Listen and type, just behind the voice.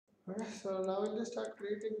Okay, so now we'll just start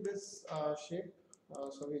creating this shape.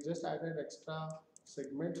 So we just added extra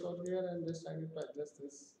segments over here and just I need to adjust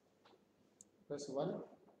this plus 1.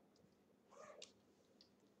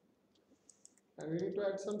 And we need to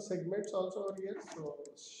add some segments also over here. So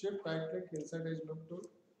shift right click inside edge loop tool.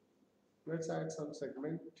 Let's add some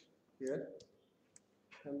segment here.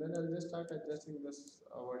 And then I'll just start adjusting this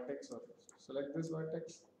vertex over here. So select this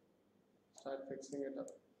vertex, start fixing it up.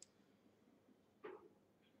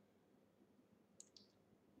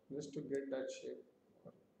 Just to get that shape.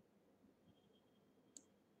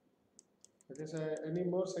 Okay, so any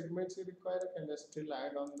more segments you require, I can just still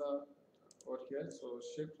add on the over here. So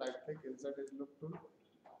shift right click inside edge loop tool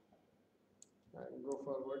and go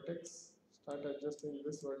for vertex. Start adjusting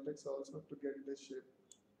this vertex also to get this shape.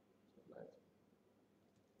 So nice.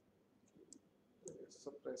 Okay,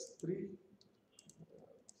 so press 3.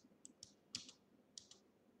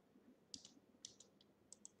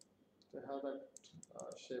 To have that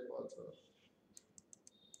shape also.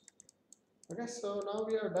 Okay, so now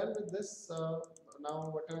we are done with this. Now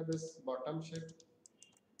whatever this bottom shape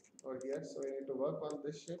over here, so we need to work on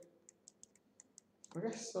this shape.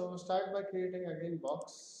 Okay, so start by creating again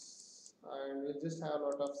box, and we'll just have a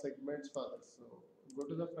lot of segments for this. So go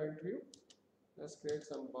to the front view. Let's create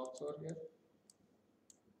some box over here.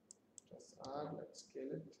 Press R. Let's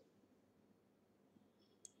scale it.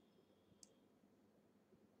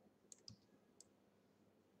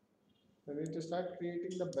 We need to start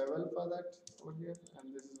creating the bevel for that over here,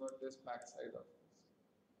 and this is what this back side of this.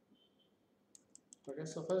 Okay,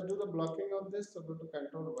 so first do the blocking of this. So go to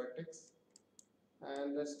control vertex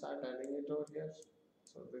and let's start adding it over here.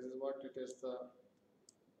 So this is what it is, the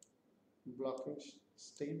blocking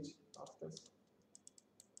stage of this.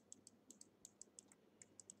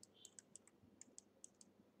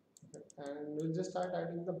 Okay. And we'll just start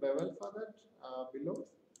adding the bevel for that below.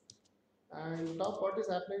 And top, what is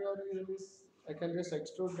happening over here is I can just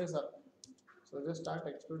extrude this up. So just start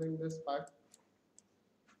extruding this part.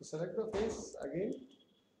 So select the face again,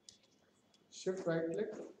 shift right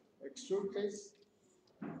click, extrude face,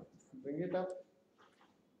 bring it up,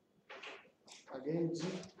 again G,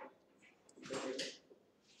 bring it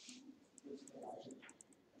up.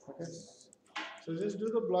 Okay. So just do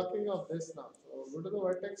the blocking of this now. So go to the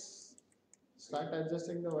vertex, start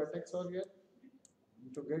adjusting the vertex over here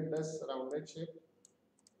to get this rounded shape.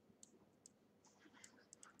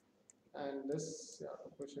 And this, yeah,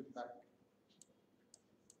 push it back.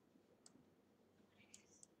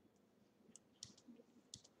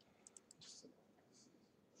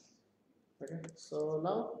 Okay, so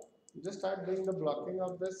now just start doing the blocking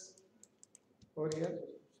of this over here.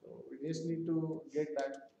 So we just need to get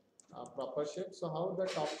that proper shape. So how the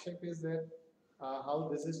top shape is there, how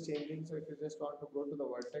this is changing. So if you just want to go to the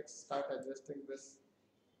vertex, start adjusting this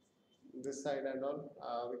side and all,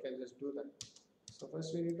 we can just do that. So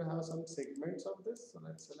first we need to have some segments of this. So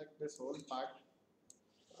let's select this whole part,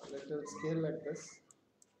 a little scale like this.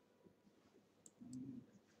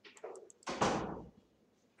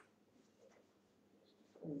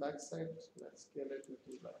 And back side, let's scale it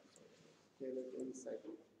little back. So scale it inside.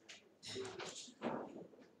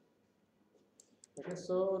 Okay,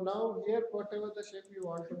 so now here whatever the shape you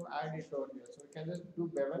want to add it over here. So we can just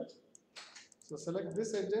do bevel. So select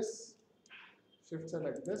this edges, shift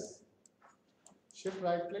select this, shift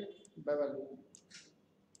right click, bevel.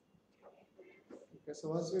 Okay, so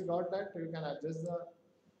once we got that, we can adjust the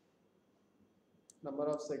number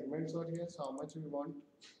of segments over here. So how much we want.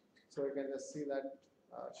 So we can just see that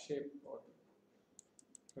shape over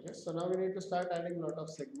here. Okay, so now we need to start adding a lot of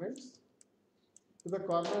segments to the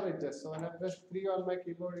corner edges. So when I press 3 on my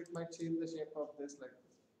keyboard, it might change the shape of this like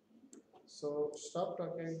this. So stop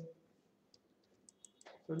talking.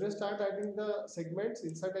 So just start adding the segments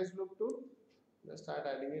inside edge loop tool. Just start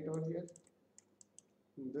adding it over here.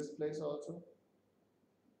 In this place also.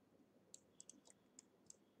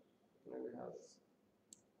 And we have this.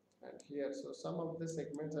 And here. So some of the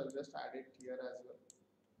segments I'll just add it here as well.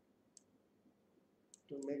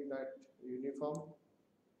 To make that uniform.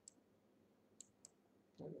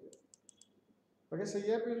 Okay, so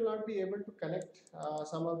here we will not be able to connect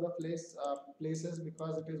some of the places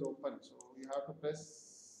because it is open. So you have to press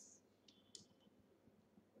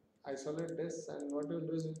isolate this, and what you will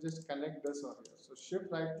do is you just connect this over here. So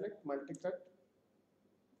shift right click, multi-cut,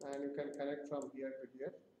 and you can connect from here to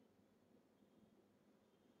here.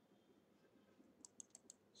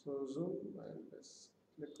 So zoom and just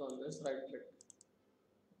click on this, right click.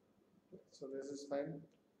 So this is fine.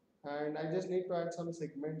 And I just need to add some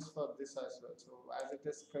segments for this as well. So as it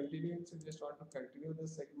is continuing, so just want to continue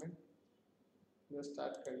this segment. Just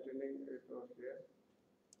start continuing it over here.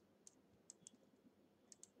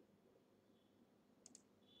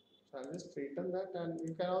 So I'll just straighten that, and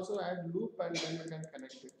you can also add loop and then you can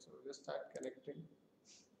connect it. So just start connecting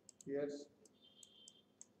here,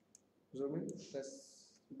 zoom in, press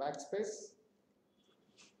backspace,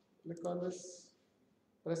 click on this,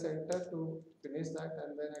 press enter to finish that,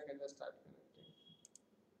 and then I can just start connecting.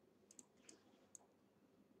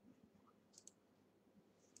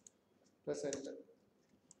 Press enter.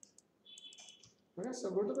 Okay,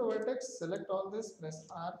 so go to the vertex, select all this, press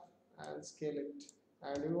R and scale it.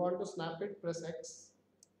 And you want to snap it, press X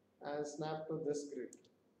and snap to this grid.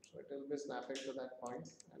 So it will be snapping to that point,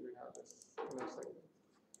 and we have this inner segment.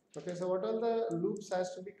 Okay, so what all the loops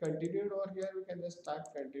has to be continued over here, we can just start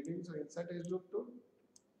continuing. So insert edge loop tool,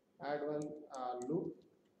 add one loop,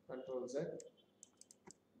 Control Z.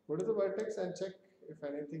 Go to the vertex and check if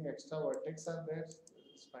anything extra vertex are there,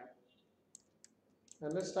 it's fine.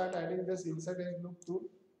 And let's start adding this insert edge loop tool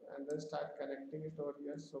and then start connecting it over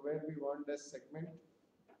here. So where we want this segment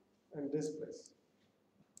and this place.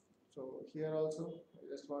 So here also I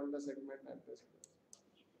just want the segment and this place.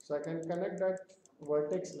 So I can connect that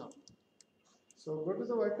vertex now. So go to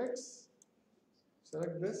the vertex,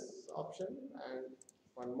 select this option and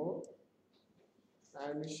one more,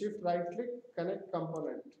 and shift right click, connect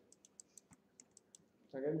component.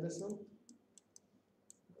 Again this one,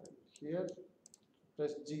 and here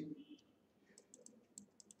press G.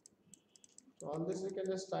 So on this we can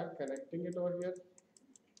just start connecting it over here.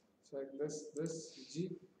 So like this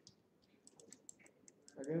G.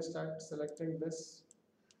 Again start selecting this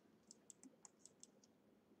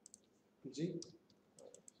G.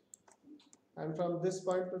 And from this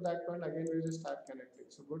point to that point, again we just start connecting.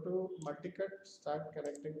 So go to multi-cut, start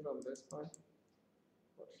connecting from this point,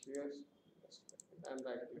 or here, and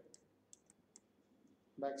right click.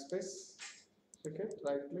 Backspace, click it,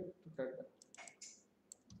 right click to cut that.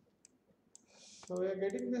 So we are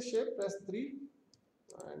getting this shape, press 3,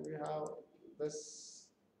 and we have this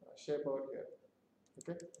shape over here.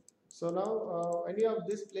 Okay. So now any of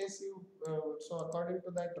this place you, so according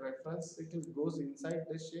to that reference, it goes inside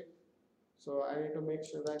this shape. So I need to make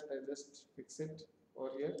sure that I just fix it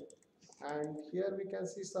over here. And here we can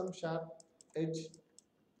see some sharp edge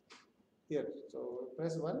here. So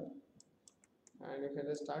press 1 and you can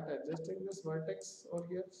just start adjusting this vertex over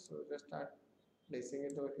here. So just start placing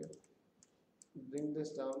it over here. Bring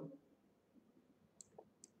this down.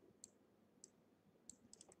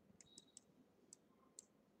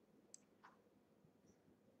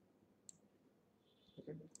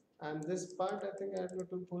 Okay. And this part I think I have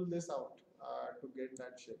to pull this out to get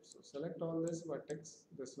that shape. So select all this vertex,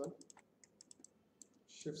 this one.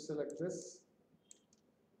 Shift select this.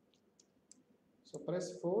 So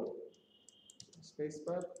press 4,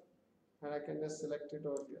 spacebar, and I can just select it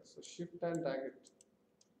over here. So shift and drag it.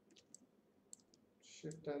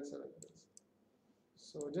 Shift and select this.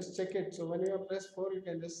 So just check it. So when you press 4, you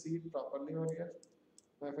can just see it properly over here.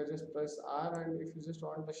 Now if I just press R, and if you just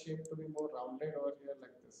want the shape to be more rounded over here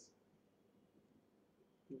like this.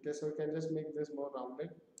 Okay, so you can just make this more rounded.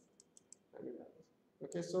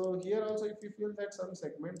 Okay, so here also if you feel that some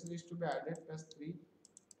segments needs to be added, press 3.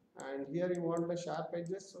 And here you want the sharp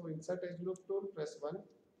edges, so insert edge loop tool, press 1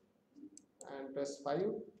 and press 5.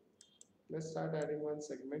 Let's start adding one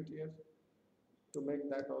segment here to make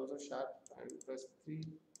that also sharp, and press 3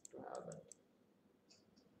 to have that.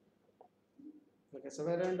 Okay, so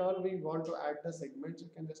where and all we want to add the segments, you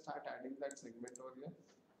can just start adding that segment over here.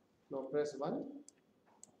 Now press 1,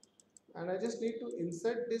 and I just need to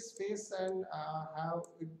insert this face and have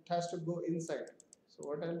it has to go inside. So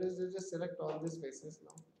what I'll do is just select all these faces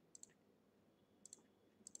now.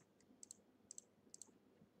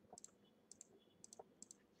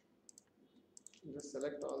 Just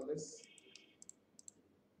select all this.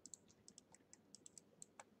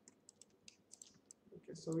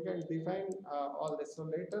 Okay, so we can define all this. So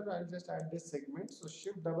later I'll just add this segment. So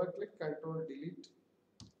shift double click, control delete.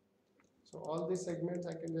 So all these segments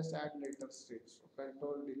I can just add later stage. So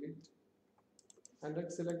control delete, and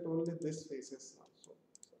let's select only this faces now. So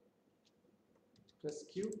press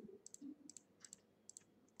Q.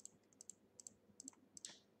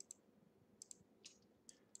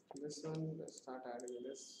 This one, let's start adding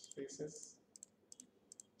this faces.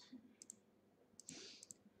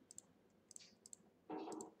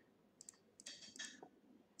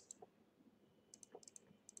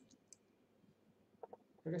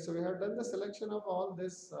 Okay, so we have done the selection of all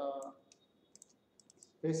this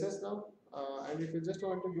faces now, and if you just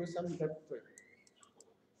want to give some depth to it.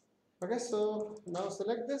 Okay, so now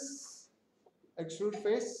select this extrude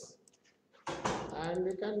face, and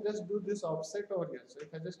we can just do this offset over here. So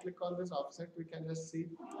if I just click on this offset, we can just see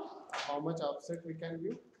how much offset we can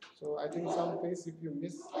give. So I think some face if you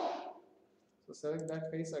miss, So select that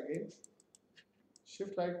face again,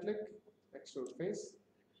 shift right click, extrude face,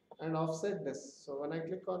 and offset this. So when I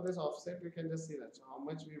click on this offset, we can just see that. So how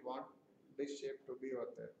much we want this shape to be over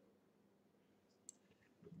there.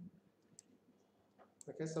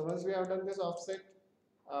 Okay, so once we have done this offset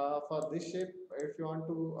for this shape, if you want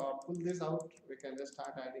to pull this out, we can just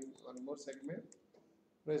start adding one more segment.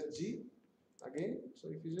 Press G again. So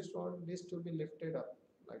if you just want this to be lifted up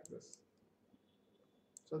like this.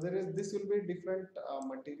 So there is, this will be different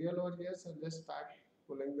material over here. So just start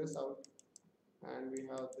pulling this out, and we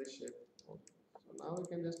have this shape. Okay. So now we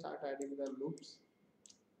can just start adding the loops.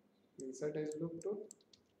 Insert edge loop tool.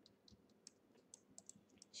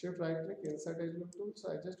 Shift right click, insert edge loop tool.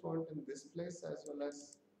 So I just want in this place as well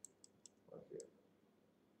as over here.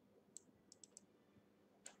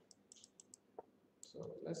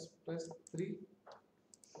 So let's press 3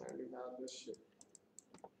 and we have this shape.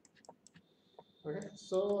 Okay,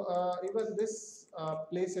 so even this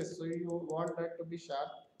places, so you want that to be sharp,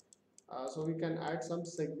 so we can add some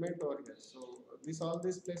segment over here. So all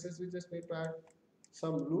these places we just need to add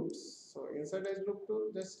some loops. So insert edge loop tool,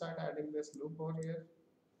 just start adding this loop over here,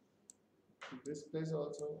 this place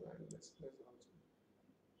also, and this place also.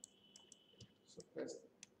 So press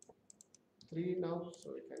 3 now,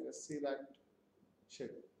 so we can just see that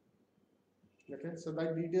shape. Okay, so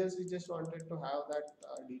that details, we just wanted to have that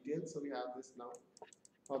details, so we have this now.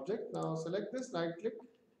 Object, now select this, right click,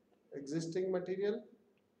 existing material,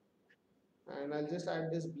 and I'll just add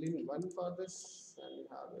this blend 1 for this, and we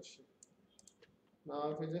have this shape.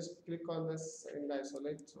 Now if I just click on this and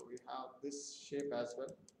isolate, so we have this shape as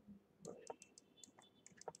well.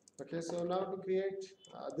 Okay, so now to create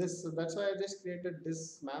this, that's why I just created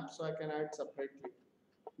this map, so I can add separately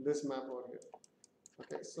this map over here.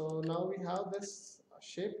 Okay, so now we have this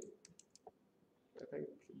shape. I think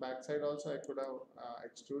backside also I could have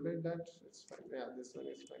extruded that. It's fine. Yeah, this one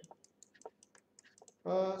is fine.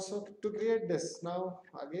 So to create this, now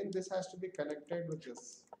again this has to be connected with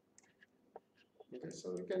this. Okay,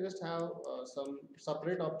 so you can just have some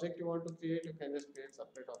separate object you want to create. You can just create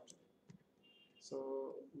separate object.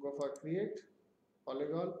 So go for create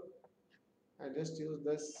polygon and just use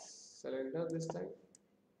this cylinder this time.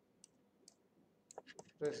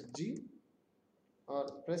 Press G or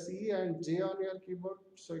press E and J on your keyboard,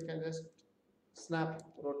 so you can just snap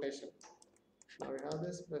rotation. Now we have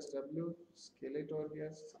this, press W, scale it over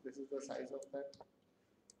here. So this is the size of that,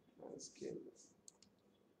 and scale this.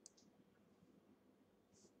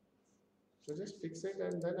 So just fix it,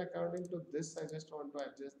 and then according to this, I just want to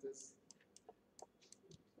adjust this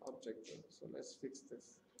object. So let's fix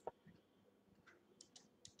this.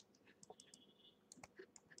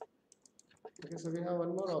 Okay, so we have one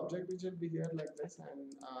more object which will be here like this,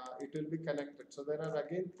 and it will be connected. So there are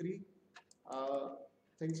again three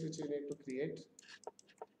things which you need to create.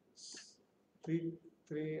 Three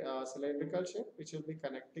cylindrical shape which will be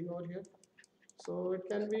connecting over here. So it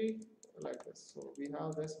can be like this. So we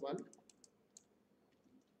have this one.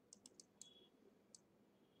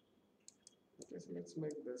 Okay, so let's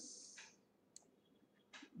make this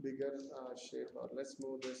bigger shape, or let's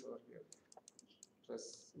move this over here.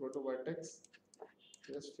 Just go to vertex,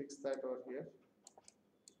 just fix that over here.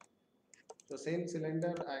 The same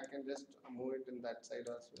cylinder, I can just move it in that side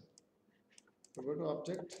as well. So go to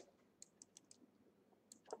object.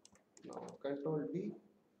 Now Control D.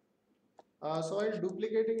 So while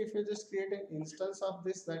duplicating, if you just create an instance of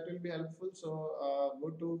this, that will be helpful. So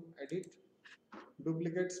go to edit,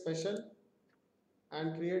 duplicate special,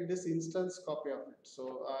 and create this instance copy of it.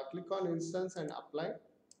 So click on instance and apply,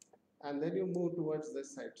 and then you move towards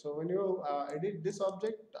this side. So when you edit this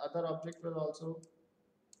object, other object will also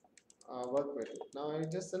work with it. Now I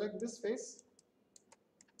just select this face.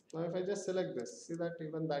 Now if I just select this, see that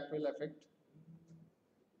even that will affect.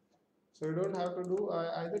 So you don't have to do,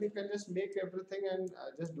 either you can just make everything and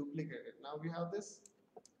just duplicate it. Now we have this,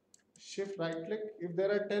 shift right click. If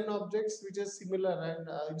there are 10 objects which is similar, and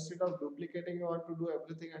instead of duplicating you want to do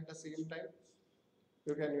everything at the same time,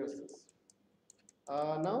 you can use this.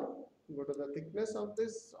 Now go to the thickness of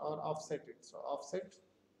this or offset it. So offset,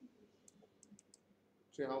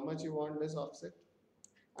 see how much you want this offset,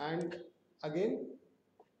 and again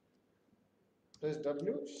press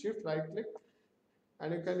W, shift right click,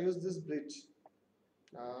 and you can use this bridge.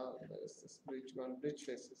 There is this bridge gone, bridge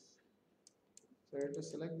faces. So you have to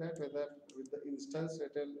select that, whether with the instance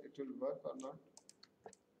it will work or not.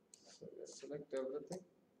 So let's select everything.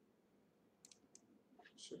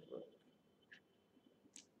 Should work.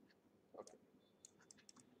 Okay.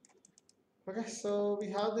 Okay, so we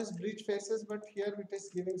have this bridge faces, but here it is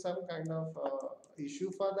giving some kind of issue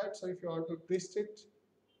for that. So if you want to twist it,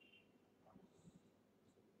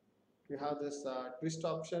 We have this twist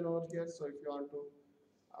option over here. So if you want to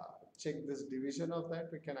check this division of that,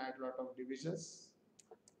 we can add a lot of divisions.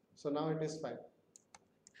 So now it is fine.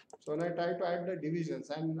 So when I try to add the divisions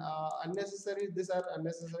and unnecessary, these are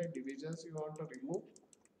unnecessary divisions you want to remove.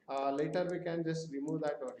 Later we can just remove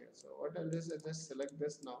that over here. So what I'll do is I'll just select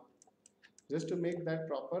this now, just to make that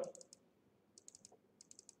proper.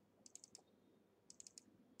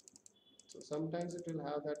 So sometimes it will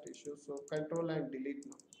have that issue. So control and delete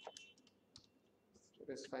now. It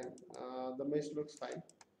is fine. The mesh looks fine.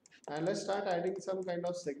 And let's start adding some kind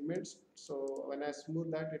of segments. So when I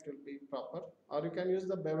smooth that, it will be proper. Or you can use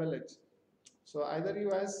the bevel edge. So either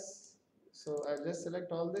you as, so I just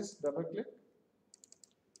select all this, double click,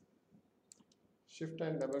 shift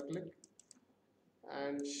and double click,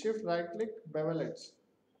 and shift right click, bevel edge.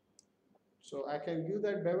 So I can give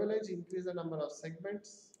that bevel edge, increase the number of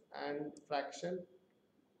segments and fraction,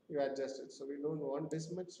 you adjust it. So we don't want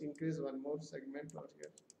this much, increase one more segment over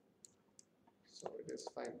here. So it is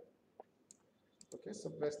fine. Okay, so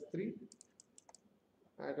press 3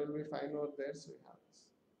 and it will be fine over there. So we have this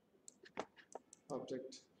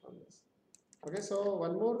object on this. Okay, so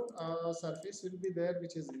one more surface will be there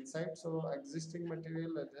which is inside. So existing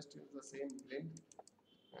material, I just use the same blend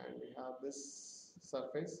and we have this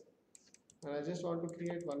surface, and I just want to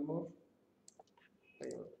create one more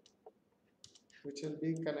layer which will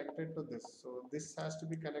be connected to this. So this has to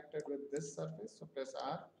be connected with this surface. So press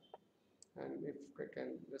R, and if I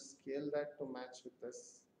can just scale that to match with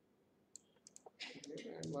this.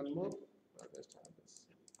 Okay, and one more, I'll just have this.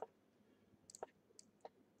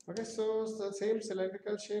 Okay, so the same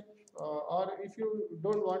cylindrical shape, or if you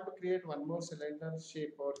don't want to create one more cylinder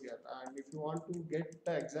shape over here, and if you want to get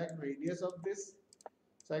the exact radius of this,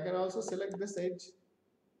 so I can also select this edge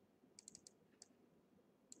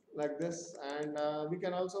like this, and we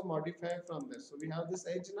can also modify from this. So we have this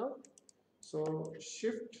edge now. So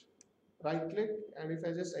shift right click, and if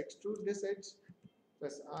I just extrude this edge,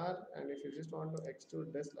 press R, and if you just want to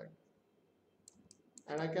extrude this like,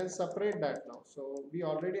 and I can separate that now. So we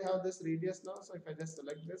already have this radius now. So if I just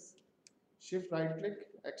select this, shift right click,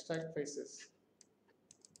 extract faces.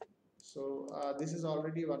 So this is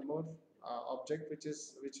already one more object which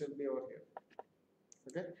will be over here.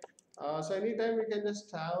 Okay. So anytime we can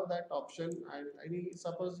just have that option, and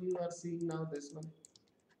suppose you are seeing now this one,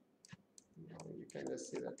 you can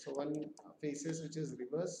just see that. So one faces which is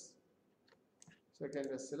reverse, so you can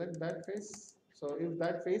just select that face. So if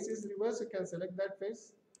that face is reverse, you can select that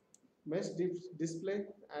face, mesh display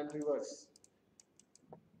and reverse.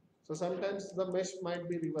 So sometimes the mesh might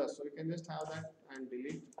be reversed, so you can just have that and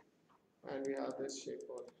delete, and we have this shape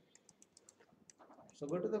over. So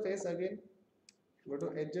go to the face again, go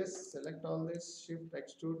to edges, select all this, shift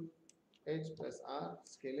extrude edge, press R,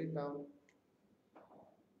 scale it down,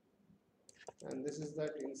 and this is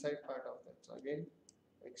that inside part of that. So again,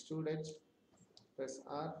 extrude edge, press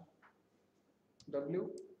R, W,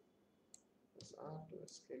 press R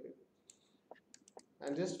to scale it,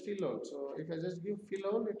 and just fill all. So if I just give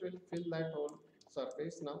fill all, it will fill that whole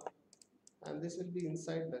surface now, and this will be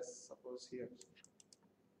inside this, suppose here.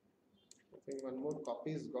 I think one more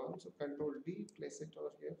copy is gone, so Control D, place it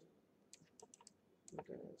over here.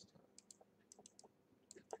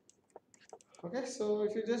 Okay, so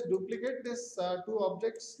if you just duplicate this two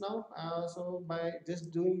objects now, so by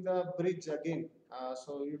just doing the bridge again,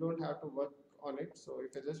 so you don't have to work on it. So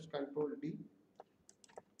if I just Control D,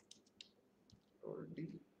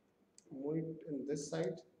 move it in this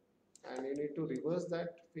side, and you need to reverse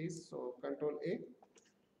that face. So Control A,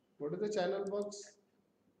 go to the channel box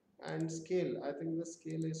and scale. I think the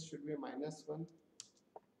scale should be -1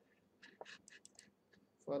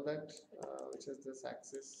 for that, which is this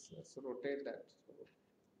axis. Let's rotate that. So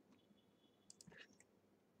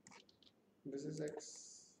this is X.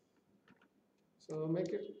 So make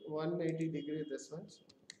it 180° this one.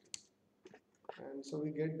 And so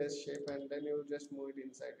we get this shape, and then you just move it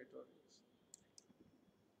inside it.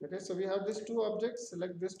 Okay, so we have these two objects.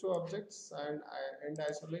 Select these two objects and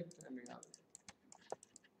isolate, and we have it.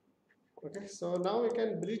 Okay, so now we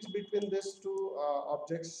can bridge between these two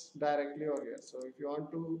objects directly over here. So if you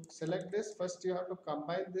want to select this, first you have to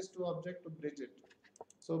combine these two objects to bridge it.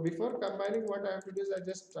 So before combining, what I have to do is I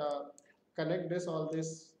just connect this all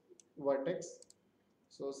this vertex.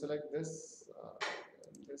 So select this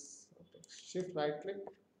this shift right click,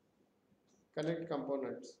 connect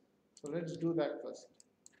components. So let's do that first.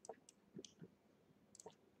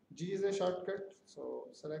 G is a shortcut, so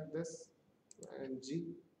select this and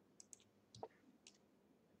G.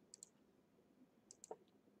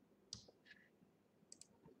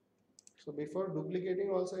 So before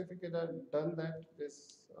duplicating also, if you could have done that,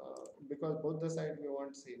 this because both the side we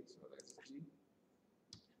want same. So that's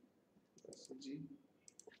G,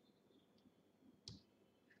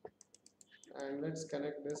 and let's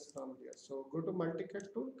connect this from here. So go to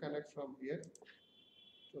multi-cut tool, connect from here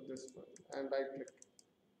to this one, and right click.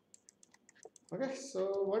 Okay,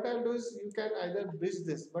 so what I'll do is you can either bridge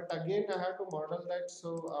this, but again I have to model that, so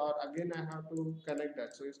or again I have to connect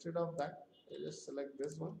that. So instead of that, I'll just select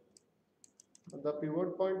this one. The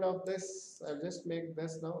pivot point of this, I'll just make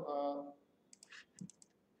this now.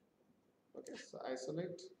 Okay, so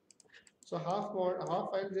isolate. So half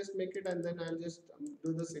I'll just make it, and then I'll just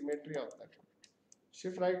do the symmetry of that.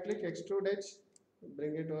 Shift right click, extrude edge,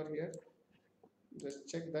 bring it over here. Just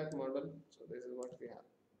check that model. So this is what we have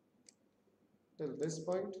till this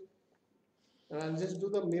point, and I'll just do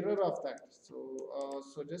the mirror of that.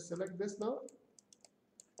 So just select this now.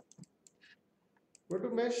 Go to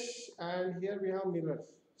mesh, and here we have mirror.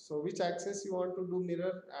 So which axis you want to do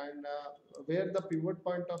mirror, and where the pivot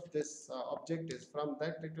point of this object is, from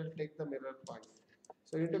that it will take the mirror point.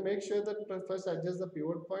 So you need to make sure that first adjust the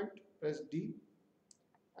pivot point, press D,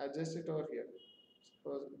 adjust it over here.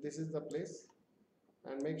 So this is the place,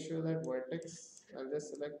 and make sure that vertex, I'll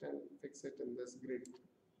just select and fix it in this grid.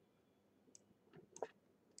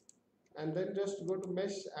 And then just go to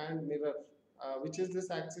mesh and mirror, which is this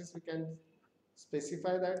axis, we can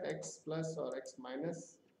specify that x plus or x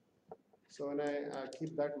minus. So when I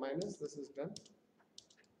keep that minus, this is done.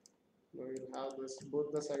 Now you'll have this,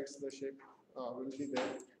 both the sides, the shape will be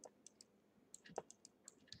there.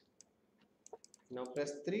 Now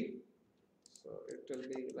press 3, so it will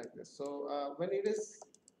be like this. So when it is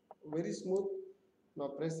very smooth, now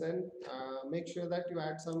press N, make sure that you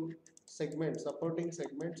add some segments, supporting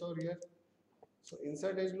segments over here. So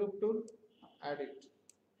insert edge loop tool, add it.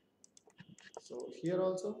 So here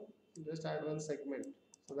also, just add one segment.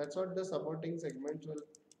 So that's what the supporting segment will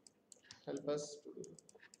help us to do.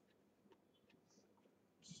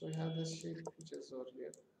 So we have this shape which is over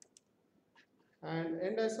here, and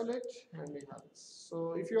end isolate, and we have this.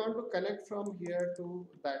 So if you want to connect from here to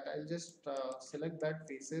that, I'll just select that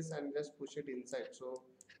faces and just push it inside. So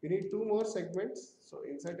we need two more segments. So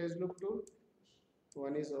insert edge loop tool,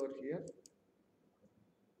 one is over here,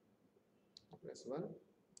 press 1,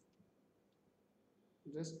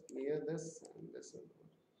 just near this and this one.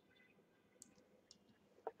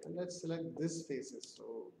 And let's select this faces.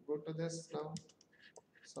 So go to this now,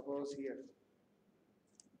 suppose here.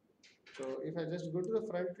 So if I just go to the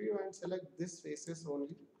front view and select this faces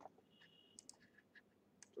only,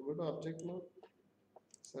 so go to object mode,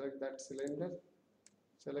 select that cylinder,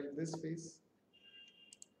 select this face,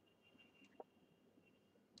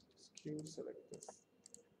 skew, select this.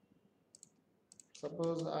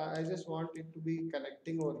 Suppose I just want it to be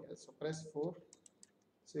connecting over here, so press 4.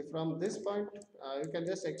 So from this point, you can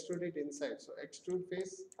just extrude it inside. So extrude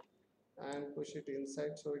face and push it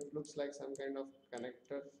inside, so it looks like some kind of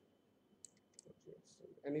connector. Okay, so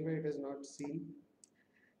anyway, it is not seen.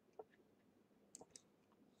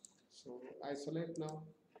 So isolate now.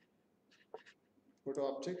 Go to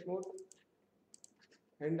object mode,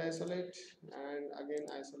 end isolate, and again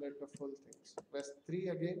isolate the full thing. So press 3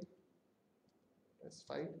 again, press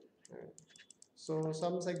 5, and so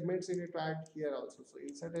some segments you need to add here also. So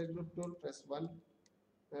insert edge loop tool, press 1,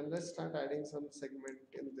 and let's start adding some segment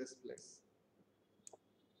in this place.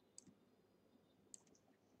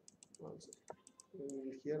 Also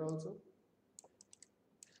in here also,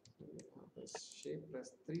 this shape,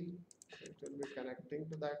 press 3, it will be connecting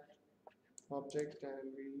to that object,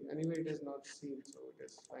 and anyway it is not seen, so it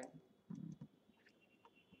is fine.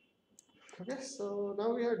 Okay, so now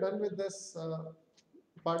we are done with this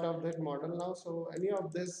part of that model now. So any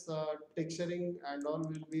of this texturing and all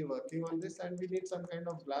will be working on this, and we need some kind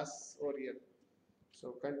of glass over here.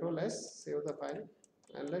 So Control S, save the file,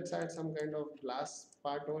 and let's add some kind of glass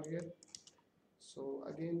part over here. So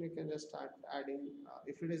again you can just start adding,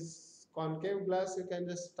 if it is concave glass, you can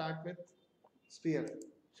just start with sphere.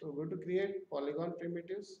 So go to create polygon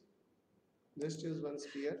primitives, just use one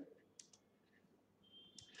sphere,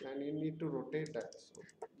 and you need to rotate that. So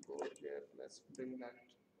go here, let's bring that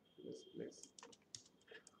to this place,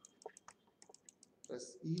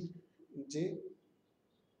 press E, J,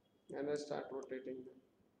 and I start rotating them.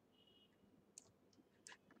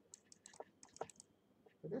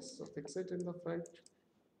 Okay, so fix it in the front,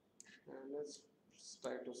 and let's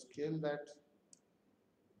try to scale that.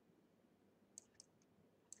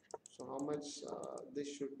 So how much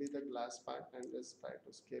this should be the glass part, and let's try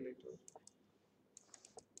to scale it to.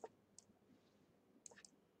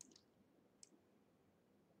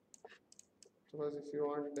 Suppose if you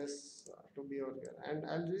want this to be over here, and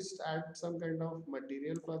I'll just add some kind of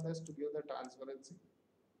material for this to give the transparency.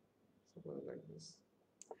 Suppose like this.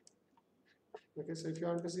 Okay, so if you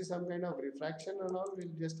want to see some kind of refraction and all, we'll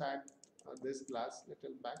just add this glass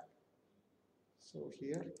little back. So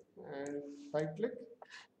here, and right click,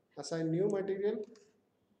 assign new material,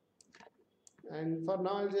 and for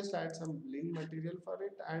now I'll just add some blend material for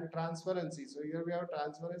it, and transparency. So here we have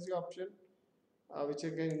transparency option, which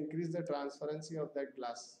you can increase the transparency of that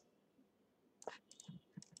glass.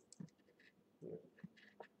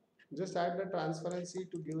 Just add the transparency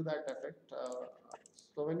to give that effect.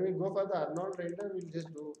 So when we go for the Arnold render, we'll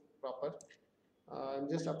just do proper. I'm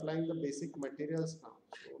just applying the basic materials now.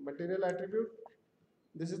 So material attribute,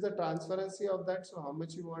 this is the transparency of that. So how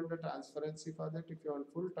much you want the transparency for that? If you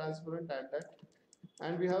want full transparent, add that.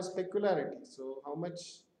 And we have specularity. So how much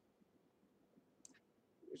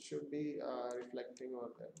it should be reflecting, or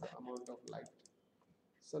the amount of light.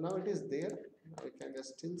 So now it is there. Now we can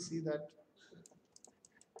just still see that.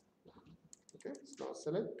 Okay, so now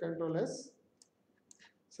select Control S,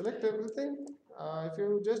 select everything. If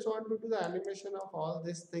you just want to do the animation of all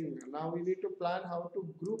this thing, now we need to plan how to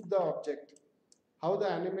group the object, how the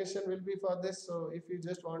animation will be for this. So if you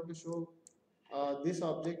just want to show this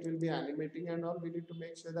object will be animating and all, we need to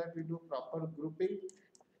make sure that we do proper grouping,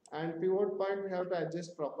 and pivot point we have to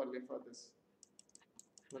adjust properly for this.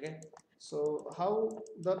 Okay, so how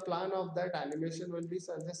the plan of that animation will be,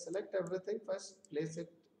 so I'll just select everything first, place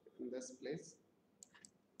it in this place,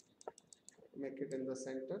 make it in the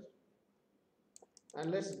center,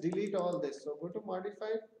 and let's delete all this. So go to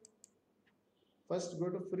modify, first go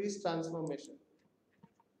to freeze transformation.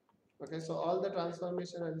 Okay, so all the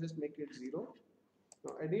transformation I'll just make it 0.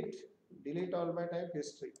 Now edit, delete all by type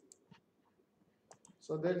history.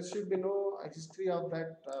 So there should be no history of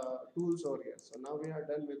that tools over here. So now we are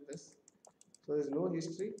done with this. So there is no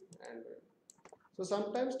history, and so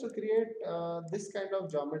sometimes to create this kind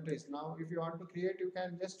of geometries, now if you want to create, you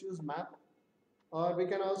can just use map, or we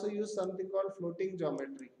can also use something called floating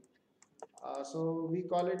geometry. So we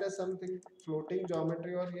call it as something floating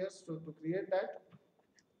geometry over here. So to create that,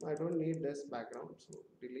 I don't need this background, so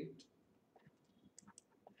delete.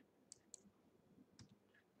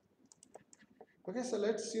 Okay, so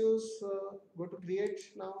let's use, go to create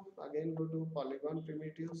now, again go to polygon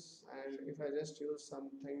primitives, and if I just use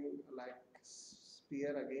something like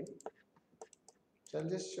sphere again, so I'll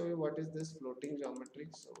just show you what is this floating geometry.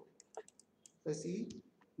 So press E,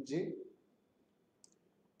 J,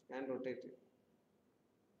 and rotate it.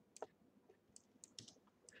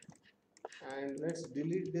 And let's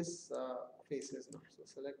delete this faces now. So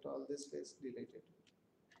select all this face, delete it.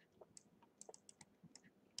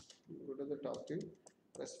 Go to the top view,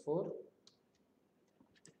 press 4.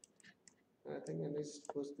 I think I need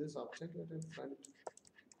to push this object little in front.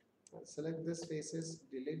 Select this faces,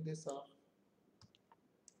 delete this off,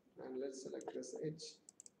 and let's select this edge.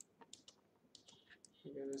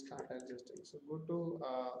 Again, we start adjusting. So go to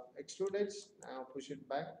extrude edge, now push it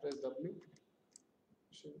back, press W.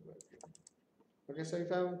 Push it back. Okay, so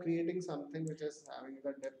if I am creating something which is having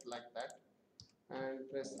the depth like that, and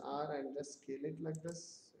press R and just scale it like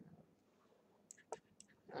this,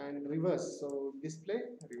 and reverse. So display,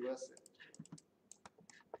 reverse it.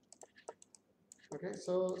 Okay,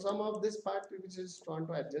 so some of this part we just want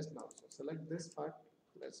to adjust now. So select this part,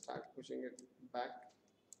 let's start pushing it back,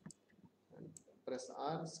 and press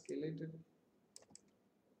R, scale it.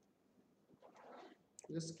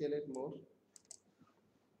 Just scale it more.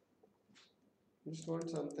 Just want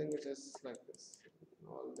something which is like this.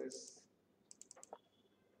 All this.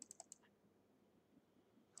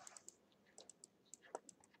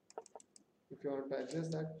 If you want to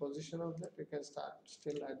adjust that position of that, you can start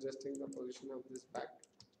still adjusting the position of this back.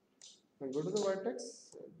 And go to the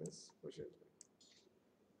vertex, this, push it.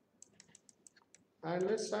 And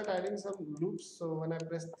let's start adding some loops. So when I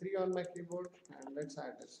press 3 on my keyboard, and let's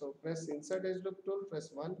add it. So press insert edge loop tool,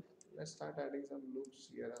 press 1. Let's start adding some loops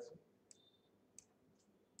here as well.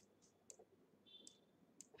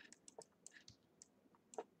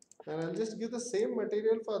 And I'll just give the same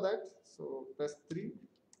material for that. So press 3,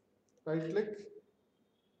 right click,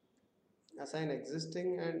 assign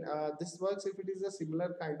existing, and this works if it is a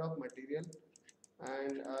similar kind of material,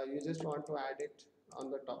 and you just want to add it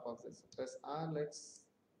on the top of this. Press R, let's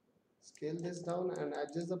scale this down and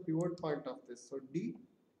adjust the pivot point of this. So D,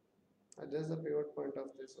 adjust the pivot point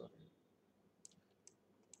of this one.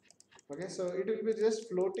 Okay, so it will be just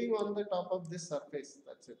floating on the top of this surface.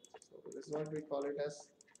 That's it. So this is what we call it as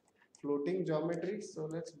floating geometry. So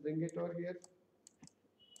let's bring it over here.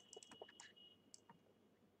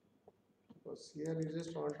 Because here you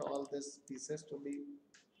just want all these pieces to be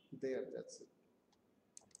there, that's it.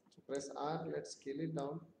 So press R, let's scale it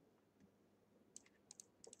down.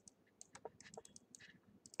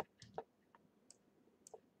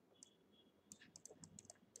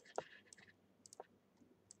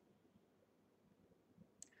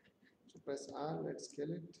 So press R, let's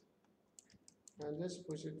scale it and just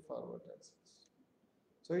push it forward as this.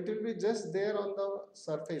 So it will be just there on the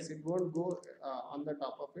surface, it won't go on the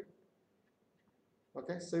top of it.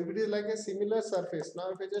 Okay, so if it is like a similar surface,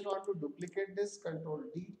 now if I just want to duplicate this, Control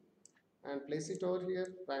D and place it over here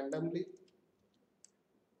randomly.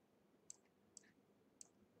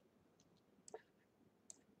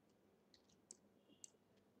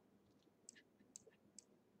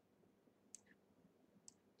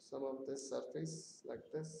 Some of this surface like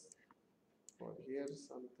this, or here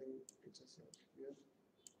something which is here.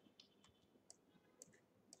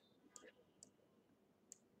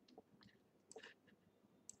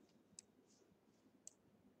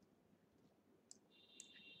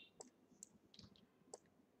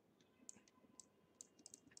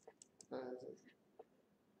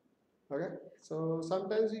 Okay, so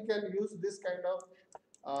sometimes we can use this kind of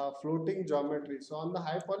floating geometry. So on the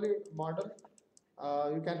high poly model,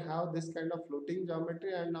 you can have this kind of floating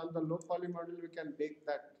geometry, and on the low poly model, we can bake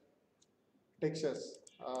that textures.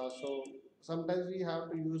 So sometimes we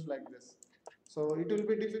have to use like this. So it will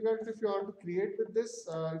be difficult if you want to create with this.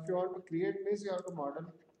 If you want to create means you have to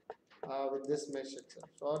model with this mesh itself.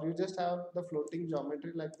 So or you just have the floating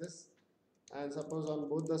geometry like this, and suppose on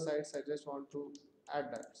both the sides I just want to add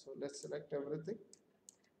that. So let's select everything,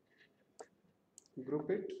 group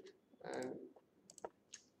it, and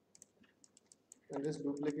just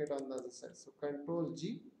duplicate on the other side. So Control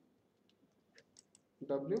G,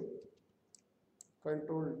 W,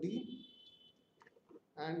 Control D,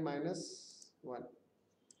 and -1. So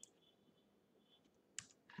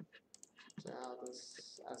I have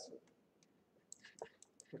this as well.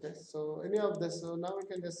 Okay, so any of this, so now we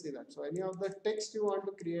can just see that. So any of the text you want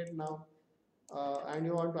to create now, and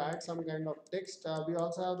you want to add some kind of text, we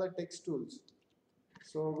also have the text tools.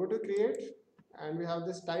 So go to create, and we have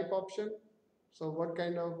this type option. So what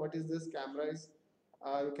is this camera is,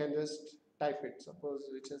 you can just type it. Suppose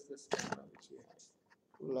which is this camera which we have,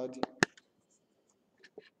 logic.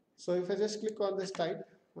 So if I just click on this type,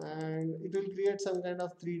 and it will create some kind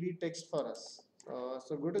of 3D text for us.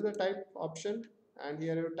 So go to the type option, and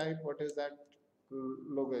here you type what is that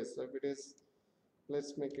logo is. So if it is,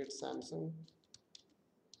 let's make it Samsung,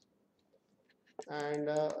 and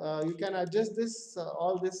you can adjust this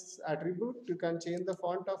all this attribute. You can change the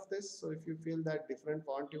font of this. So if you feel that different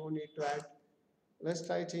font you need to add, let's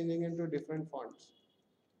try changing into different fonts.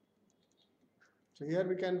 So here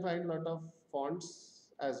we can find lot of fonts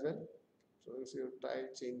as well. So if you try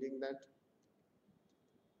changing that,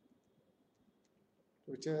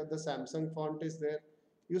 whichever the Samsung font is there,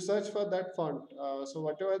 you search for that font. So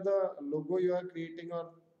whatever the logo you are creating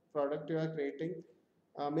or product you are creating,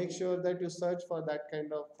 make sure that you search for that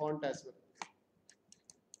kind of font as well.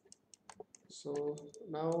 So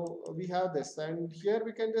now we have this, and here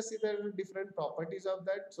we can just see there are different properties of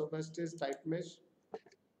that. So first is type mesh,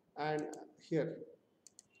 and here.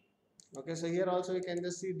 Okay, so here also we can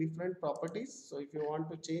just see different properties. So if you want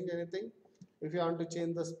to change anything, if you want to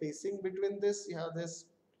change the spacing between this, you have this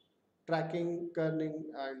tracking, kerning,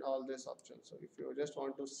 and all these options. So if you just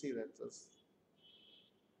want to see that,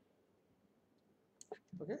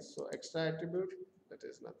 okay, so extra attribute, that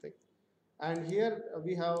is nothing. And here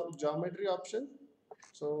we have geometry option.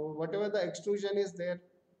 So whatever the extrusion is there,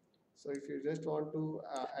 so if you just want to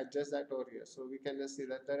adjust that over here, so we can just see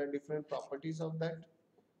that there are different properties of that.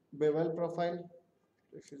 Bevel profile,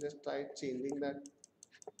 if you just try changing that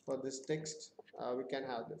for this text, we can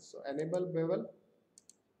have this. So enable bevel.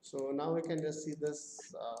 So now we can just see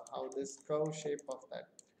this, how this curve shape of that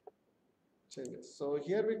changes. So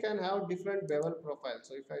here we can have different bevel profiles.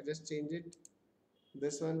 So if I just change it,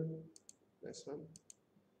 this one,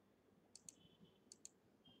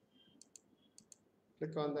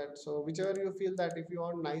 click on that. So whichever you feel that if you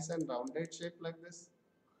want nice and rounded shape like this.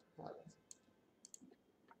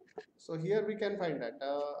 So here we can find that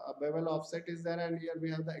a bevel offset is there, and here we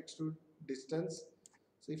have the extrude distance.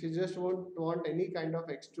 So if you just want any kind of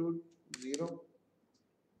extrude 0,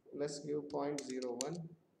 let's give 0.01,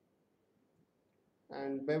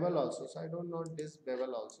 and bevel also. So I don't know this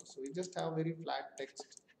bevel also. So we just have very flat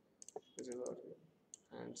text which is over here,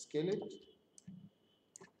 and scale it.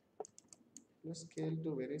 Just scale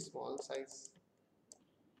to very small size.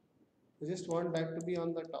 We just want that to be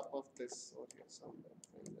on the top of this over here somewhere,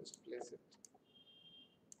 and just place it.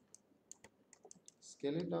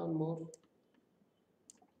 Scale it down more.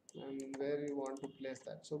 and where you want to place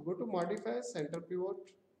that. So go to modify center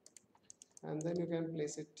pivot, and then you can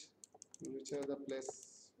place it in whichever the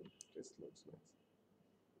place this looks nice.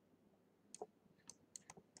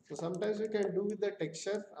 So sometimes you can do with the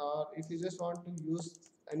texture, or if you just want to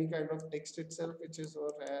use any kind of text itself which is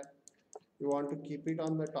over here, you want to keep it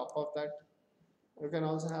on the top of that, you can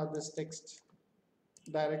also have this text,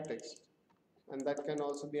 direct text, and that can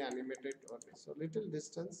also be animated over this. So little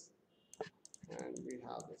distance, and we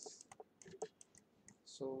have this.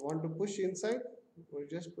 So want to push inside, we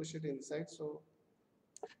just push it inside. So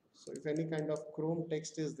if any kind of chrome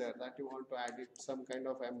text is there that you want to add it, some kind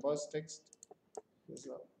of embossed text, just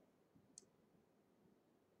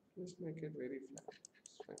make it very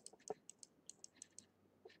flat.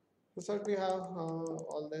 So we have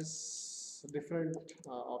all this different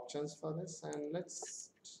options for this, and let's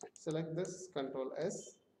select this, Control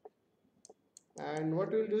S, and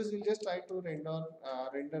what we'll do is we'll just try to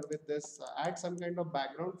render with this, add some kind of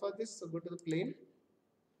background for this. So go to the plane,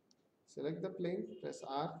 select the plane, press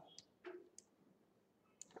R,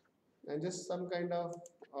 and just some kind of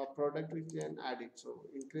product we can add it. So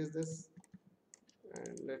increase this,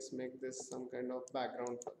 and let's make this some kind of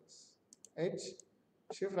background for this edge.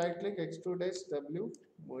 Shift right click, extrude edge, W,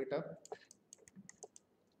 move it up.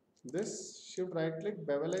 This, shift right click,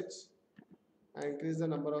 bevel edge, and increase the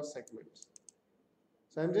number of segments.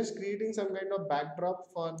 So I'm just creating some kind of backdrop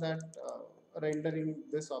for that rendering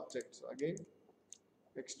this object. So again,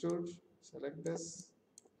 extrude, select this,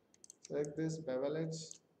 bevel edge.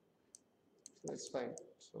 That's fine.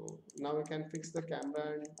 So now we can fix the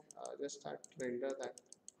camera and just start render that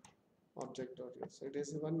object over here. So it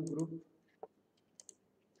is one group.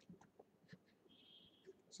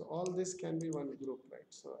 So all this can be one group, right?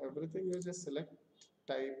 So everything you just select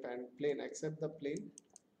type and plane, except the plane.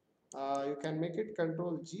 You can make it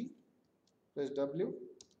Control G, press W,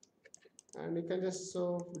 and you can just,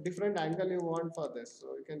 so different angle you want for this.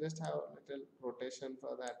 So you can just have a little rotation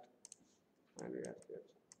for that, and we are here.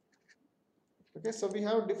 Okay, so we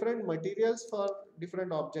have different materials for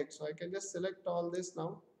different objects. So I can just select all this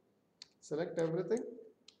now, select everything,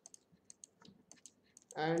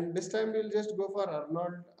 and this time we'll just go for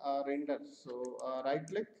Arnold render. So right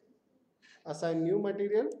click, assign new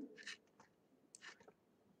material,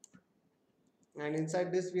 and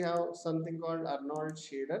inside this we have something called Arnold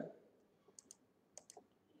shader.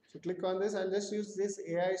 So click on this. I'll just use this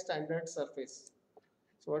AI standard surface.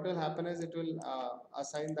 So what will happen is it will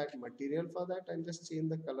assign that material for that, and just change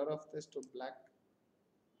the color of this to black.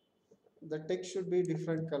 The text should be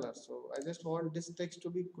different color. So I just want this text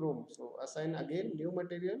to be chrome. So assign again new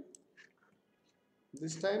material.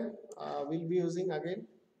 This time we'll be using again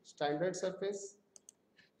standard surface,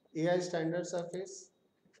 AI standard surface,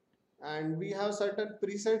 and we have certain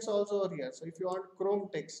presets also over here. So if you want chrome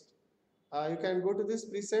text, you can go to this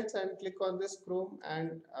presets and click on this chrome,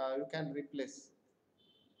 and you can replace.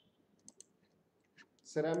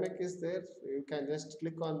 Ceramic is there, you can just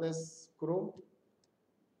click on this chrome,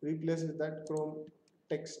 replace with that chrome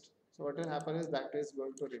text. So what will happen is that is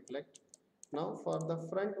going to reflect. Now for the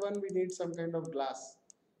front one we need some kind of glass.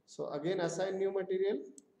 So again assign new material,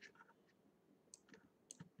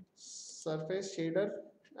 surface shader,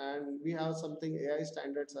 and we have something AI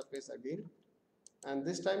standard surface again, and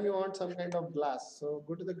this time you want some kind of glass. So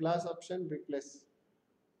go to the glass option, replace.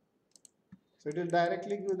 So it will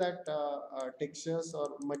directly give that textures or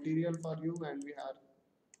material for you, and we are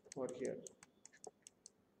over here.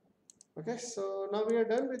 Okay, so now we are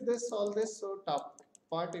done with this, all this. So top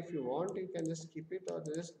part, if you want, you can just keep it or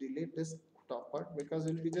just delete this top part, because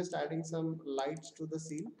we'll be just adding some lights to the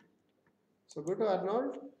scene. So go to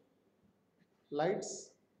Arnold,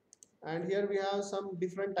 lights, and here we have some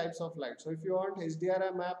different types of lights. So if you want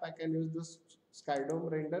HDRI map, I can use this sky dome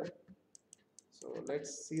render. So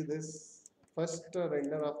let's see this first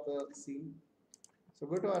render of the scene. So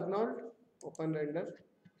go to Arnold, open render,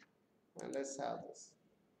 and let's have this.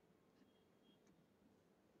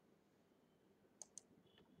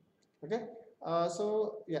 Okay,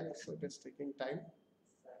 so yeah, so it is taking time.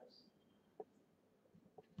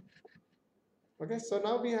 Okay, so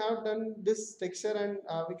now we have done this texture, and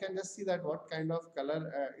we can just see that what kind of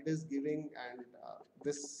color it is giving, and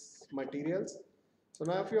this materials. So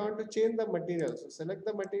now if you want to change the material, so select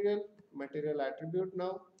the material attribute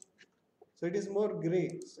now. So it is more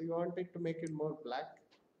gray, so you want it to make it more black,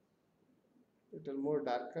 little more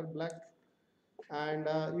darker black, and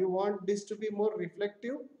you want this to be more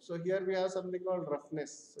reflective. So here we have something called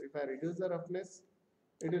roughness. So if I reduce the roughness,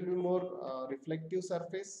 it will be more reflective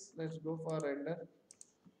surface. Let's go for render,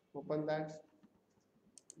 open that,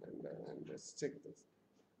 and let's check this.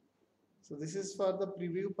 So this is for the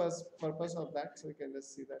preview purpose of that, so you can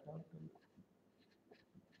just see that out.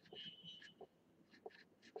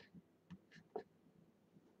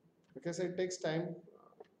 Okay, so it takes time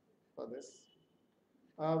for this.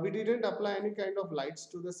 We didn't apply any kind of lights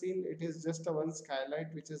to the scene. It is just a one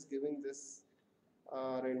skylight which is giving this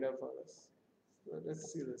render for us. So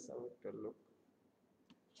let's see this how it will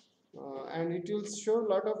look. And it will show a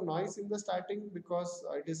lot of noise in the starting because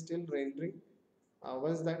it is still rendering.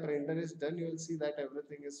 Once that render is done, you will see that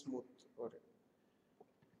everything is smooth for it.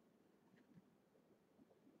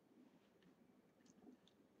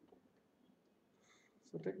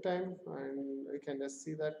 So take time and we can just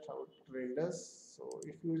see that how it renders. So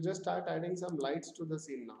if you just start adding some lights to the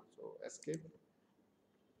scene now, so escape.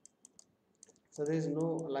 So there is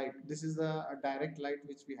no light. This is a direct light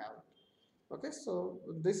which we have. Okay, so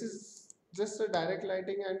this is just a direct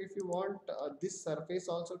lighting, and if you want this surface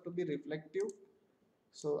also to be reflective,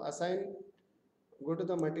 so assign, go to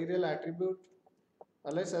the material attribute.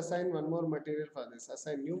 Let's assign one more material for this.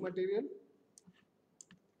 Assign new material.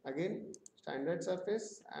 Again, standard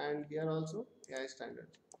surface, and here also AI standard.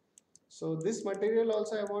 So this material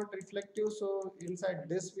also I want reflective. So inside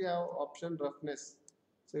this we have option roughness.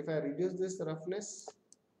 So if I reduce this roughness,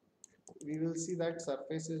 we will see that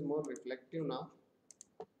surface is more reflective now.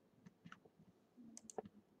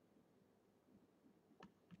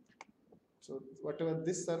 So whatever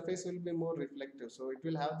this surface will be more reflective. So it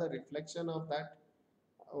will have the reflection of that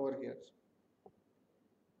over here.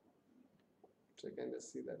 So you can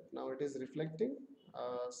just see that now it is reflecting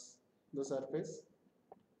the surface.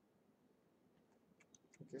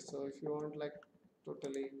 Okay, so if you want like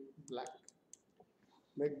totally black,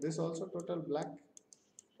 make this also total black,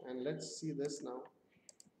 and let's see this now.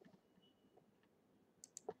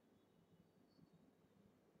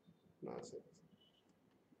 Now see.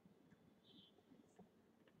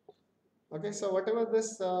 Okay, so whatever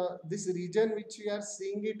this region which we are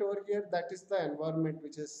seeing it over here, that is the environment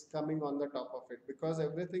which is coming on the top of it, because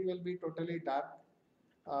everything will be totally dark.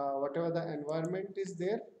 Whatever the environment is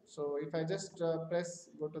there. So if I just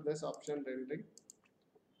go to this option rendering.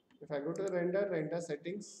 If I go to the render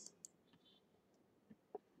settings,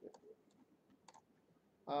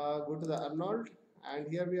 go to the Arnold, and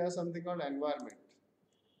here we have something called environment.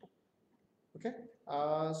 Okay,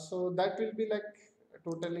 so that will be like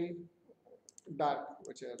totally dark,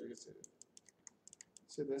 whichever you see.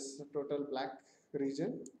 So this total black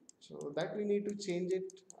region. So that we need to change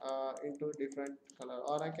it into different color,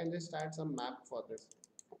 or I can just add some map for this.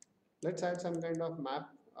 Let's add some kind of map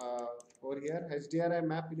over here. HDRI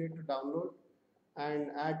map you need to download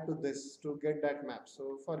and add to this to get that map.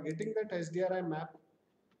 So for getting that HDRI map,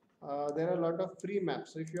 there are a lot of free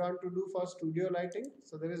maps. So if you want to do for studio lighting,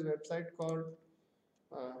 so there is a website called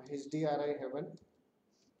HDRI Heaven.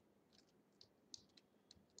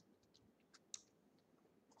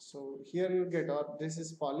 So here you get, or this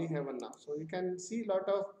is Poly Heaven now. So you can see a lot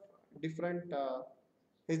of different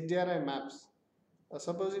HDRI maps.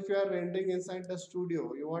 Suppose if you are rendering inside the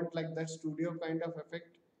studio, you want like that studio kind of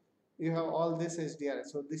effect, you have all this HDRI.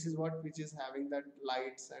 So this is what which is having that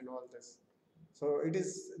lights and all this. So it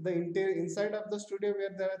is the inside of the studio where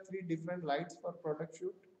there are 3 different lights for product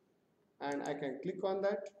shoot, and I can click on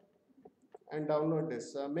that and download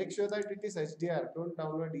this. Make sure that it is HDR. Don't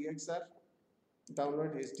download EXR.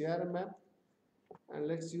 Download HDR map, and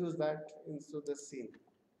let's use that into the scene.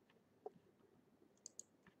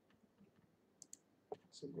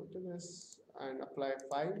 So go to this and apply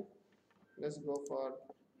file. Let's go for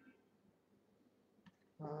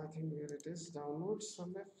I think where it is, download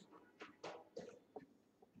somewhere.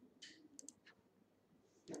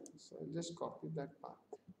 So I'll just copy that path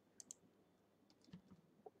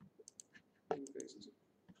and paste it.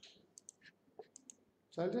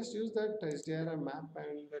 So I'll just use that HDRI map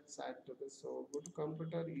and let's add to this. So go to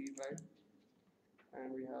computer, E-drive,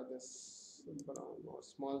 and we have this brown or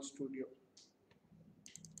small studio.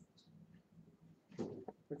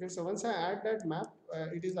 Okay, so once I add that map,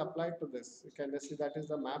 it is applied to this. You can just see that is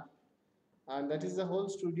the map, and that is the whole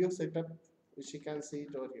studio setup, which you can see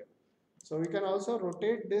it over here. So we can also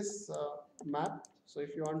rotate this map. So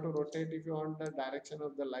if you want to rotate, if you want the direction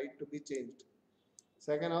of the light to be changed,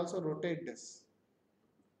 so I can also rotate this.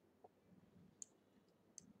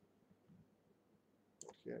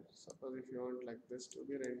 Here, suppose if you want like this to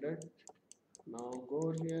be rendered, now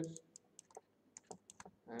go here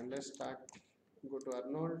and let's start. Go to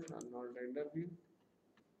Arnold render view,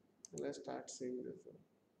 and let's start seeing this.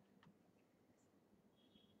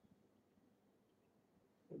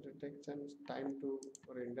 It will take some time to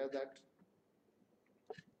render that.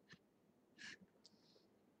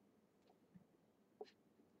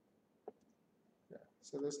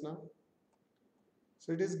 So this now.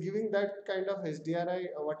 So it is giving that kind of HDRI,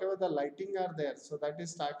 whatever the lighting are there. So that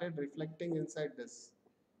is started reflecting inside this.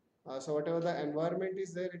 So whatever the environment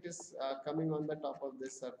is there, it is coming on the top of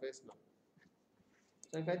this surface now.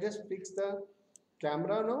 So if I just fix the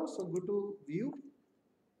camera now, so go to view,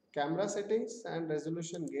 camera settings and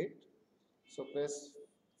resolution gate. So press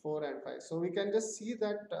 4 and 5. So we can just see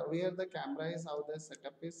that where the camera is, how the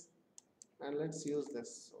setup is, and let's use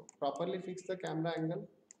this. So properly fix the camera angle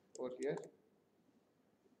over here.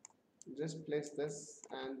 Just place this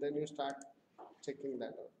and then you start checking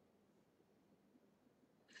that out.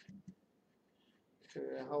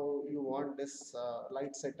 How you want this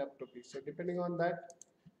light setup to be. So depending on that,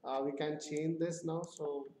 we can change this now.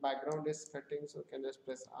 So background is cutting, so can just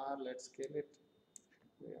press R. Let's scale it.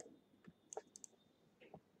 Yeah.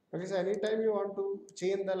 Okay, so anytime you want to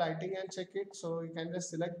change the lighting and check it, so you can just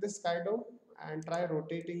select this sky dome and try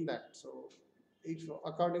rotating that. So if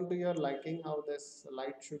according to your liking, how this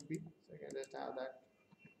light should be, so you can just have that.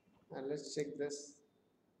 And let's check this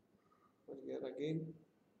here again.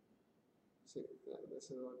 See,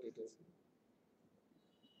 this is what it is.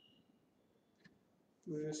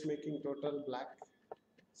 We're just making total black.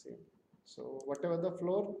 See, so whatever the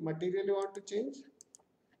floor material you want to change,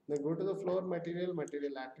 then go to the floor material,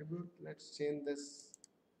 material attribute. Let's change this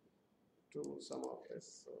to some of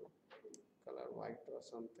this. So color white or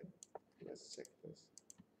something. Let's check this.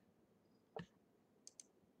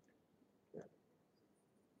 Yeah.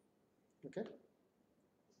 Okay.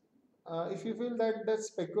 If you feel that the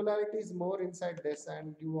specularity is more inside this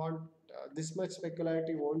and you want this much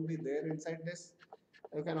specularity won't be there inside this,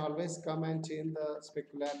 you can always come and change the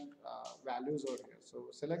specular values over here. So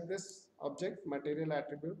select this object, material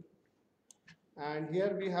attribute, and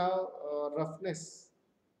here we have roughness.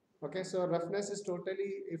 Okay, so roughness is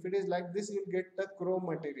totally, if it is like this, you'll get the chrome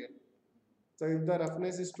material. So if the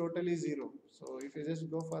roughness is totally 0, so if you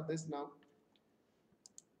just go for this now,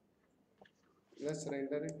 let's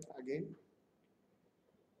render it again.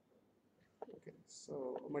 Okay,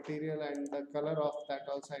 so material and the color of that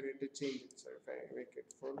also I need to change it. So if I make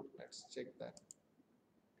it full, let's check that.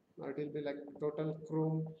 Now it will be like total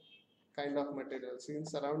chrome kind of material.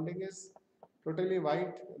 Since surrounding is totally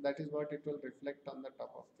white, that is what it will reflect on the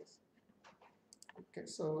top of this. Okay,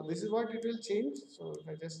 so this is what it will change. So if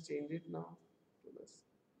I just change it now to this.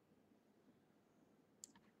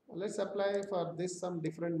 Let's apply for this some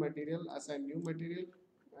different material, assign new material,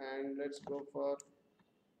 and let's go for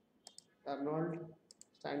Arnold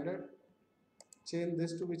standard. Change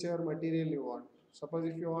this to whichever material you want. Suppose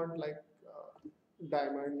if you want like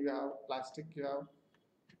diamond, you have plastic, you have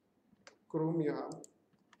chrome, you have.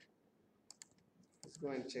 Let's go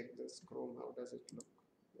and check this chrome. How does it look?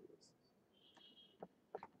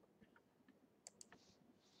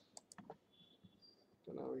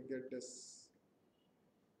 So now we get this.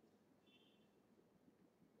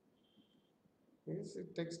 Yes,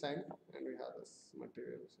 it takes time, and we have this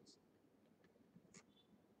material.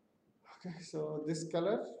 Okay, so this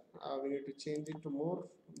color we need to change it to more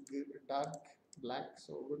dark black.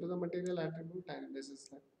 So go to the material attribute, and this is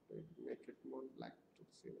like make it more black to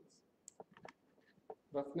see this.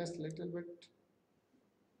 Roughness little bit.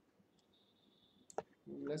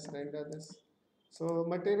 Let's render this. So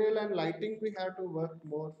material and lighting we have to work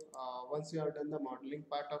more once you have done the modeling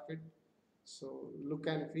part of it. So look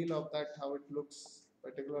and feel of that, how it looks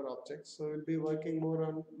particular object. So we'll be working more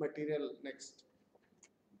on material next.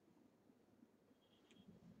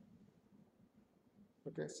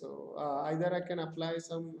 Okay, so either I can apply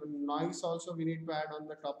some noise also we need to add on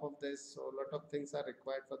the top of this. So a lot of things are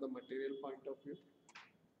required for the material point of view.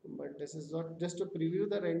 But this is not just to preview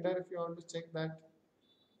the render. If you want to check that,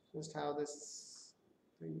 just have this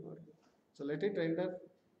thing. So let it render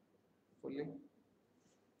fully.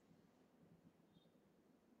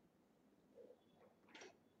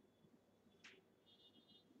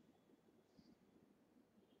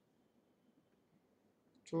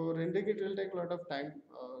 So rendering it will take a lot of time.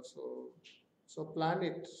 So plan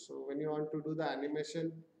it. So when you want to do the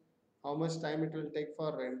animation, how much time it will take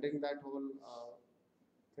for rendering that whole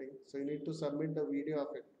thing. So you need to submit the video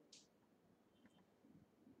of it.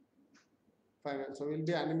 Final. So we'll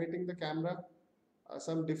be animating the camera,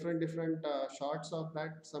 some different shots of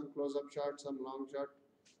that, some close-up shots, some long shot.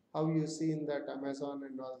 How you see in that Amazon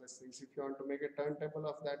and all these things. If you want to make a turntable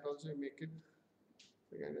of that, also you make it.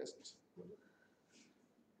 You can just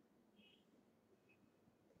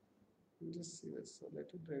see this. So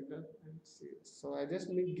let it render and see this. So I just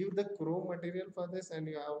need give the chrome material for this, and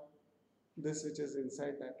you have this which is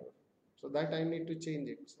inside that one. So that I need to change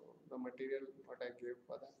it. So the material what I gave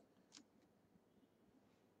for that.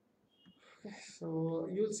 So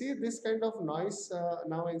you'll see this kind of noise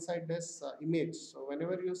now inside this image. So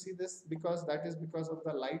whenever you see this, because that is because of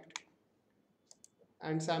the light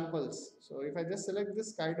and samples. So if I just select this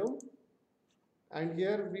sky dome, and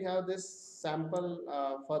here we have this sample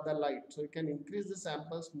for the light. So you can increase the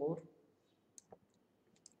samples more.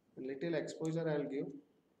 A little exposure I'll give.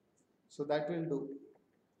 So that will do.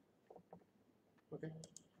 Okay.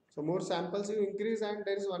 So more samples you increase, and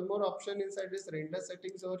there is one more option inside this render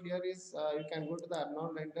settings over here is you can go to the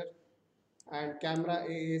unknown render and camera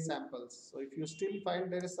AA samples. So if you still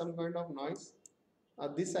find there is some kind of noise,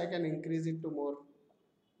 this I can increase it to more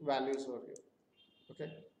values over here.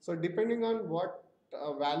 Okay. So depending on what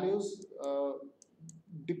values,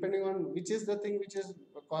 depending on which is the thing which is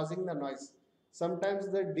causing the noise. Sometimes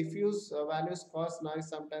the diffuse values cause noise,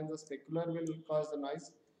 sometimes the specular will cause the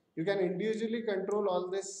noise. You can individually control all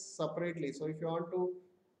this separately. So if you want to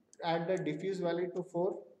add the diffuse value to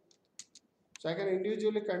 4, so I can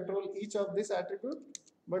individually control each of this attribute,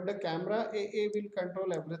 but the camera AA will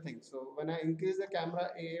control everything. So when I increase the camera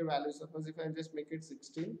AA value, suppose if I just make it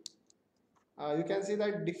 16, you can see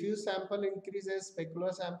that diffuse sample increases,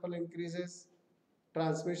 specular sample increases,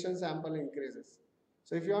 transmission sample increases.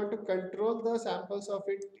 So if you want to control the samples of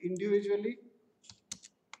it individually,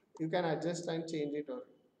 you can adjust and change it. Or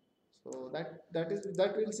so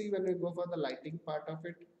that we'll see when we go for the lighting part of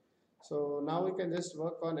it. So now we can just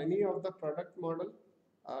work on any of the product model,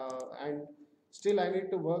 and still I need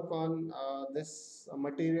to work on this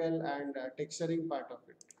material and texturing part of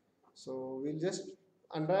it. So we'll just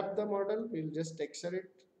unwrap the model, we'll just texture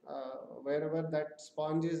it wherever that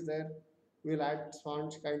sponge is there. We'll add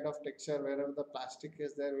sponge kind of texture. Wherever the plastic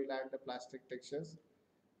is there, we'll add the plastic textures,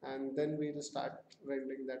 and then we'll start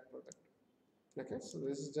rendering that product. Okay, so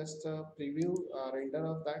this is just a preview render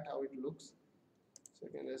of that, how it looks. So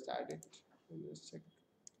you can just add it and just check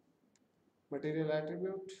material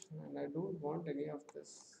attribute, and I don't want any of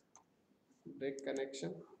this break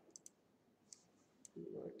connection.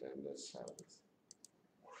 Right, and let's have this.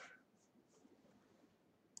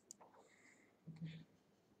 Okay.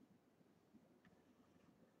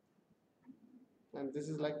 And this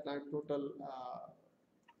is like total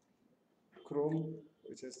chrome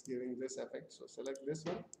which is giving this effect. So select this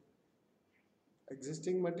one,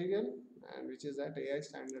 existing material, and which is at AI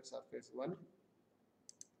standard surface 1.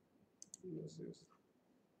 This is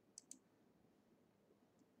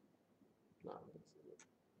now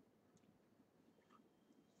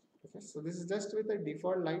okay. So this is just with a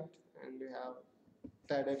default light, and we have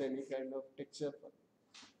added any kind of texture.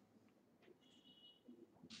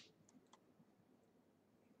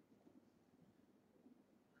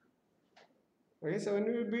 Okay, so when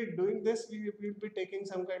we will be doing this, we will be taking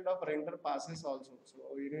some kind of render passes also. So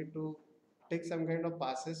we need to take some kind of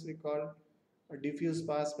passes we call a diffuse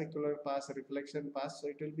pass, specular pass, reflection pass. So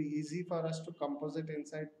it will be easy for us to composite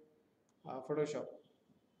inside Photoshop.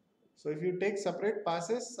 So if you take separate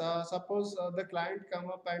passes, suppose the client come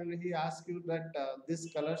up and he asks you that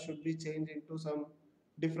this color should be changed into some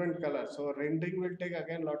different color. So rendering will take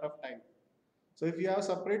again lot of time. So if you have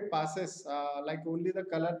separate passes, like only the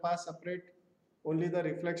color pass separate, only the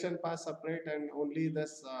reflection pass separate, and only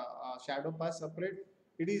this shadow pass separate,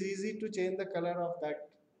 it is easy to change the color of that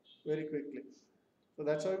very quickly. So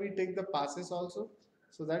that's why we take the passes also.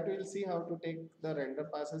 So that we'll see how to take the render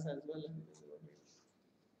passes as well.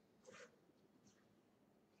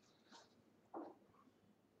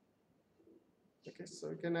 Okay, so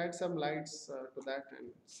you can add some lights to that and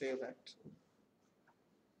save that.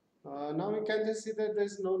 Now we can just see that there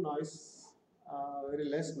is no noise, very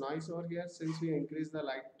less noise over here since we increase the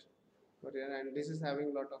light over here, and this is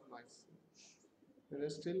having lot of noise. We will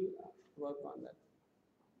still work on that.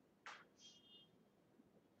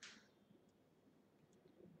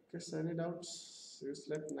 Okay, so any doubts? You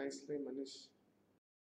slept nicely, Manish.